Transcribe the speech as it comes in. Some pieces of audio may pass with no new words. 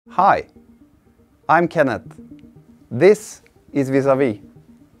Hi, I'm Kenneth. This is Vis-a-Vis.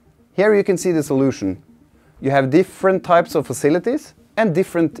 Here you can see the solution. You have different types of facilities and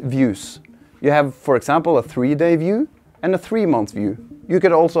different views. You have, for example, a 3-day view and a 3-month view. You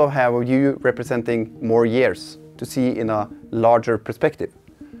could also have a view representing more years to see in a larger perspective.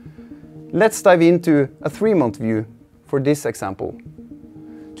 Let's dive into a 3-month view for this example.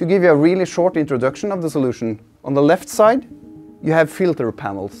 To give you a really short introduction of the solution, on the left side you have filter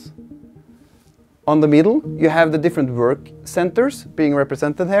panels. On the middle you have the different work centers being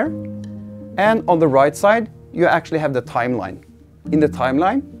represented here. And on the right side you actually have the timeline. In the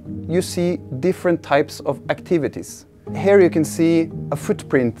timeline you see different types of activities. Here you can see a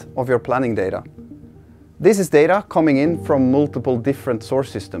footprint of your planning data. This is data coming in from multiple different source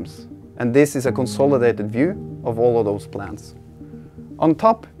systems. And this is a consolidated view of all of those plans. On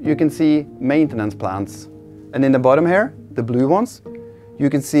top you can see maintenance plans. And in the bottom here, the blue ones, you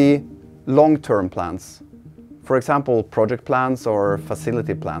can see long-term plans. For example, project plans or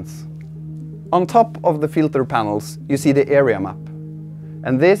facility plans. On top of the filter panels, you see the area map.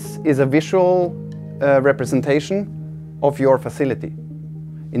 And this is a visual representation of your facility.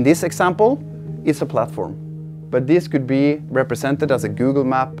 In this example, it's a platform. But this could be represented as a Google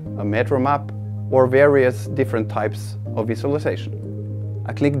map, a Metro map, or various different types of visualization.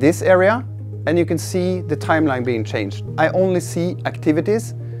 I click this area and you can see the timeline being changed. I only see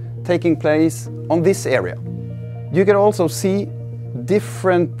activities taking place on this area. You can also see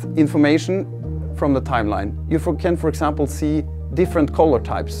different information from the timeline. You can, for example, see different color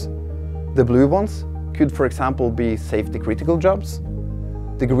types. The blue ones could, for example, be safety critical jobs.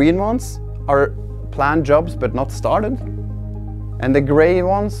 The green ones are planned jobs but not started. And the gray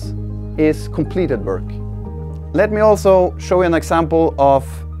ones is completed work. Let me also show you an example of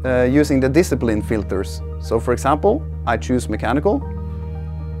using the discipline filters. So for example, I choose mechanical.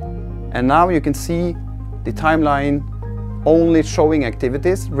 And now you can see the timeline only showing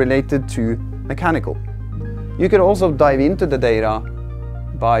activities related to mechanical. You can also dive into the data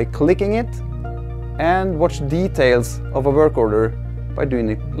by clicking it and watch details of a work order by doing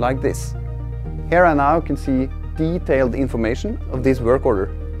it like this. Here I now can see detailed information of this work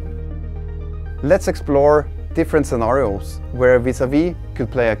order. Let's explore different scenarios where Vis-a-Vis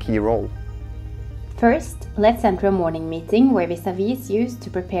could play a key role. First, let's enter a morning meeting where Vis-a-Vis is used to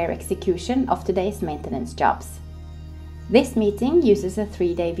prepare execution of today's maintenance jobs. This meeting uses a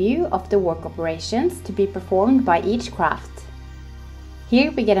 3-day view of the work operations to be performed by each craft. Here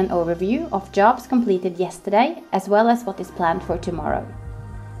we get an overview of jobs completed yesterday as well as what is planned for tomorrow.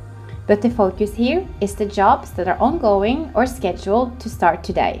 But the focus here is the jobs that are ongoing or scheduled to start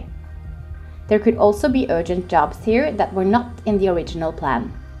today. There could also be urgent jobs here that were not in the original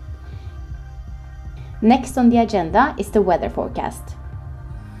plan. Next on the agenda is the weather forecast.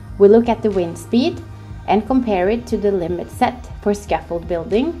 We look at the wind speed and compare it to the limit set for scaffold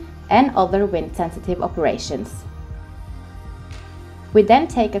building and other wind-sensitive operations. We then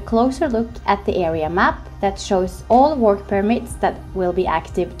take a closer look at the area map that shows all work permits that will be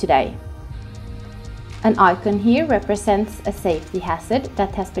active today. An icon here represents a safety hazard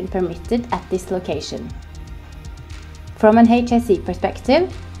that has been permitted at this location. From an HSE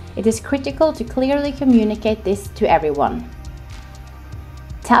perspective, it is critical to clearly communicate this to everyone.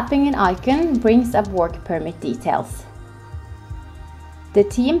 Tapping an icon brings up work permit details. The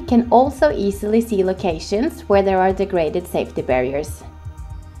team can also easily see locations where there are degraded safety barriers.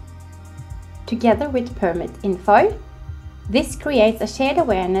 Together with permit info, this creates a shared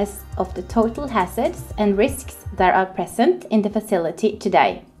awareness of the total hazards and risks that are present in the facility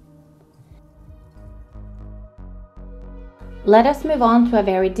today. Let us move on to a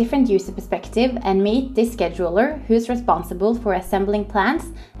very different user perspective and meet this scheduler who is responsible for assembling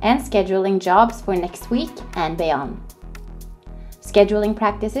plans and scheduling jobs for next week and beyond. Scheduling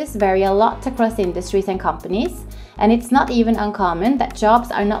practices vary a lot across industries and companies, and it's not even uncommon that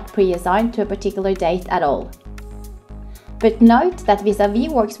jobs are not pre-assigned to a particular date at all. But note that Vis-a-Vis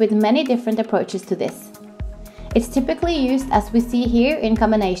works with many different approaches to this. It's typically used, as we see here, in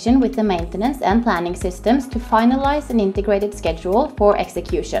combination with the maintenance and planning systems to finalize an integrated schedule for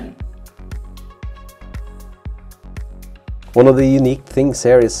execution. One of the unique things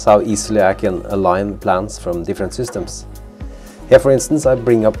here is how easily I can align plans from different systems. Here, for instance, I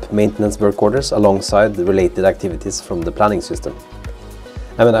bring up maintenance work orders alongside the related activities from the planning system.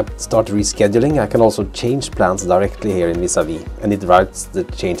 And when I start rescheduling, I can also change plans directly here in Vis-a-Vis, and it writes the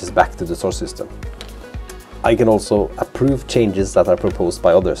changes back to the source system. I can also approve changes that are proposed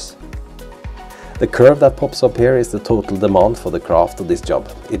by others. The curve that pops up here is the total demand for the craft of this job.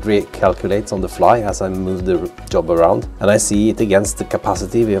 It recalculates on the fly as I move the job around, and I see it against the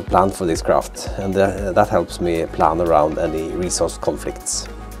capacity we have planned for this craft, and that helps me plan around any resource conflicts.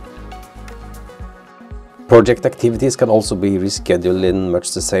 Project activities can also be rescheduled in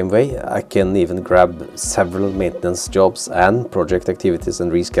much the same way. I can even grab several maintenance jobs and project activities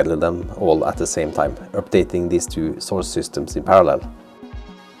and reschedule them all at the same time, updating these two source systems in parallel.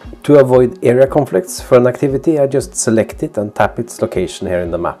 To avoid area conflicts for an activity, I just select it and tap its location here in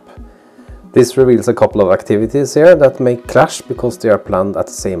the map. This reveals a couple of activities here that may clash because they are planned at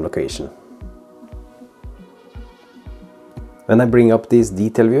the same location. When I bring up these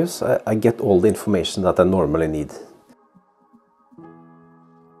detail views, I get all the information that I normally need.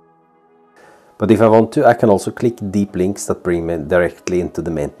 But if I want to, I can also click deep links that bring me directly into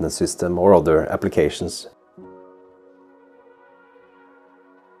the maintenance system or other applications.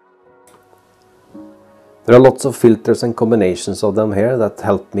 There are lots of filters and combinations of them here that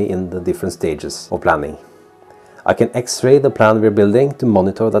help me in the different stages of planning. I can X-ray the plan we're building to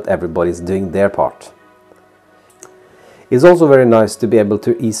monitor that everybody is doing their part. It's also very nice to be able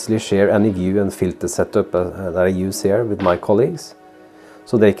to easily share any view and filter setup that I use here with my colleagues,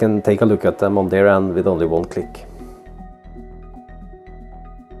 so they can take a look at them on their end with only one click.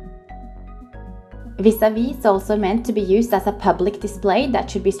 Vis-a-vis is also meant to be used as a public display that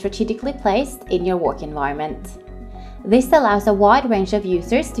should be strategically placed in your work environment. This allows a wide range of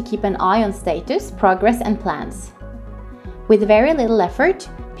users to keep an eye on status, progress and plans. With very little effort,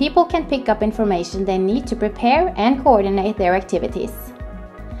 people can pick up information they need to prepare and coordinate their activities.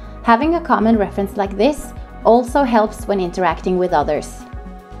 Having a common reference like this also helps when interacting with others.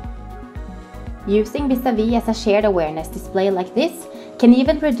 Using Vis-a-vis as a shared awareness display like this can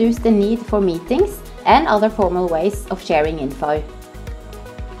even reduce the need for meetings and other formal ways of sharing info.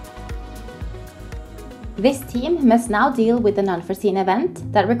 This team must now deal with an unforeseen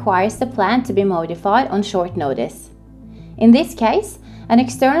event that requires the plan to be modified on short notice. In this case, an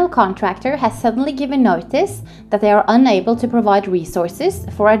external contractor has suddenly given notice that they are unable to provide resources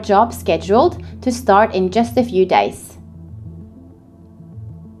for a job scheduled to start in just a few days.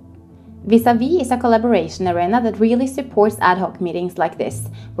 Vis-a-vis is a collaboration arena that really supports ad hoc meetings like this,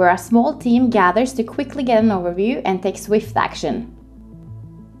 where a small team gathers to quickly get an overview and take swift action.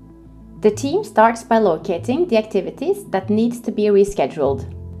 The team starts by locating the activities that needs to be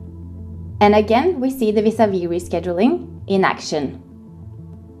rescheduled. And again, we see the Vis-a-vis rescheduling in action.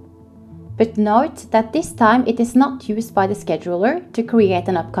 But note that this time it is not used by the scheduler to create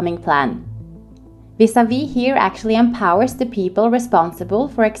an upcoming plan. Vis-a-vis here actually empowers the people responsible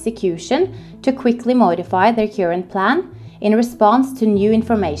for execution to quickly modify their current plan in response to new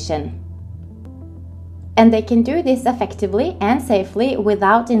information. And they can do this effectively and safely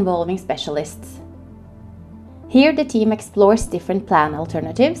without involving specialists. Here the team explores different plan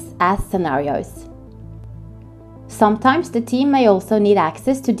alternatives as scenarios. Sometimes the team may also need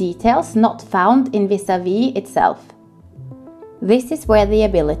access to details not found in Vis-a-vis itself. This is where the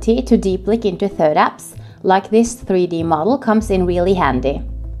ability to deep link into third apps, like this 3D model, comes in really handy.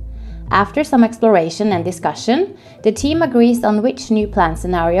 After some exploration and discussion, the team agrees on which new plan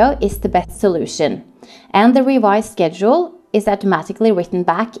scenario is the best solution, and the revised schedule is automatically written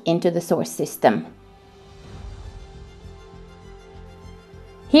back into the source system.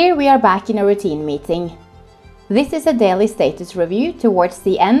 Here we are back in a routine meeting. This is a daily status review towards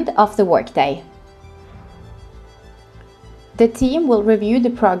the end of the workday. The team will review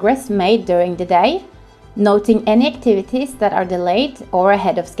the progress made during the day, noting any activities that are delayed or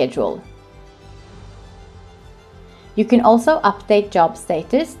ahead of schedule. You can also update job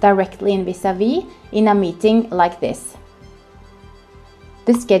status directly in Vis-a-vis in a meeting like this.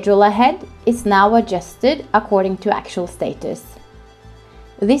 The schedule ahead is now adjusted according to actual status.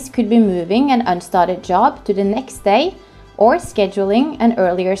 This could be moving an unstarted job to the next day or scheduling an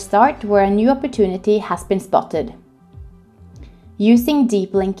earlier start where a new opportunity has been spotted. Using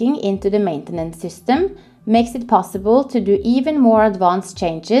deep linking into the maintenance system makes it possible to do even more advanced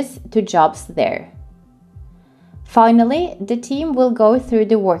changes to jobs there. Finally, the team will go through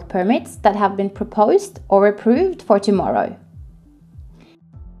the work permits that have been proposed or approved for tomorrow.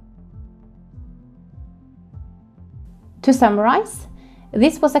 To summarize,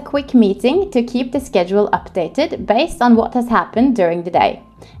 this was a quick meeting to keep the schedule updated based on what has happened during the day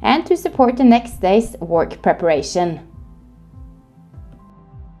and to support the next day's work preparation.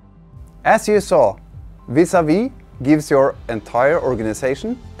 As you saw, Vis-a-vis gives your entire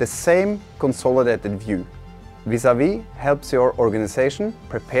organization the same consolidated view. Vis-a-vis helps your organization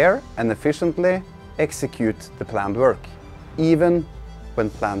prepare and efficiently execute the planned work, even when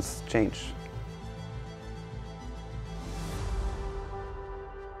plans change.